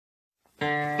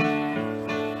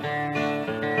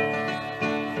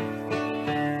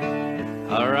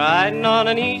Riding on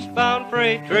an eastbound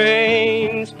freight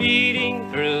train,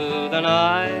 speeding through the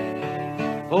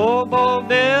night, Hobo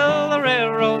Bill, the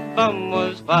railroad bum,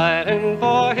 was fighting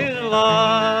for his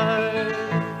life.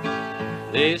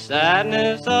 The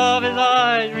sadness of his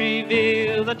eyes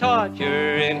revealed the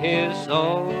torture in his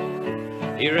soul.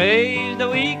 He raised a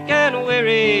weak and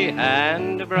weary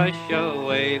hand to brush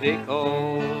away the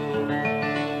cold.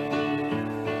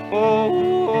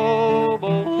 Oh,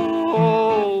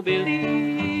 Hobo Billy.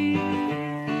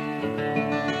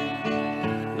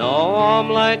 No warm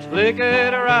lights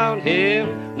flickered around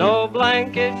him, no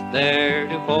blankets there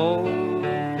to fold.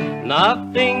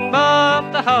 Nothing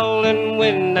but the howling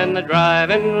wind and the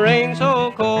driving rain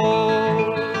so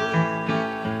cold.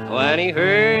 When he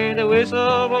heard the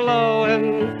whistle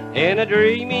blowing in a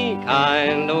dreamy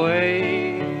kind of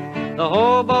way, the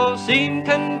hobo seemed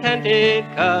contented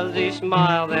 'cause he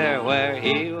smiled there where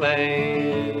he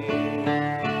lay.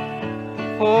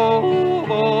 Oh,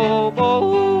 oh,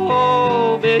 oh,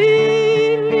 oh,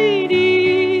 Billy,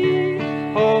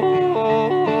 oh,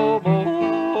 oh,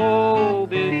 oh,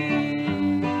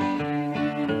 Billy.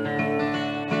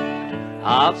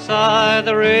 Outside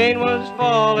the rain was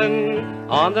falling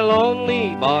on the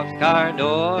lonely boxcar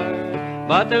door,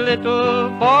 but the little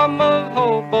form of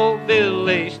Hobo Bill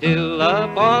lay still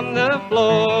up on the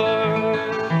floor.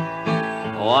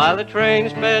 While the train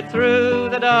sped through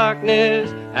the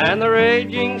darkness and the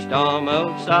raging storm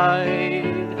outside,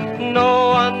 no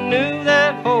one knew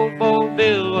that Hobo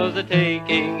Bill was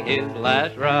taking his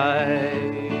last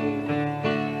ride.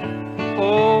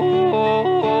 Oh,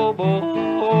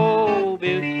 Hobo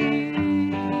Billy.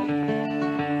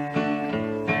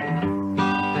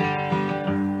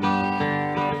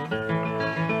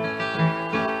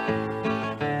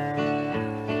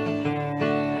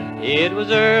 It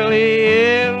was early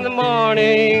in the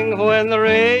morning when they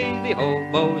raised the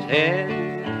hobo's head.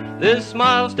 The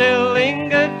smile still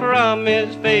lingered from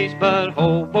his face, but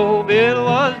Hobo Bill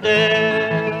was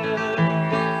dead.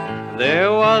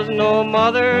 There was no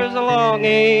mother's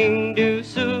longing to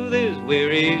soothe his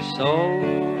weary soul,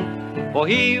 for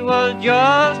he was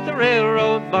just a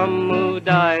railroad bum who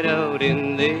died out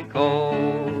in the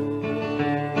cold.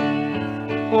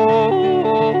 Oh,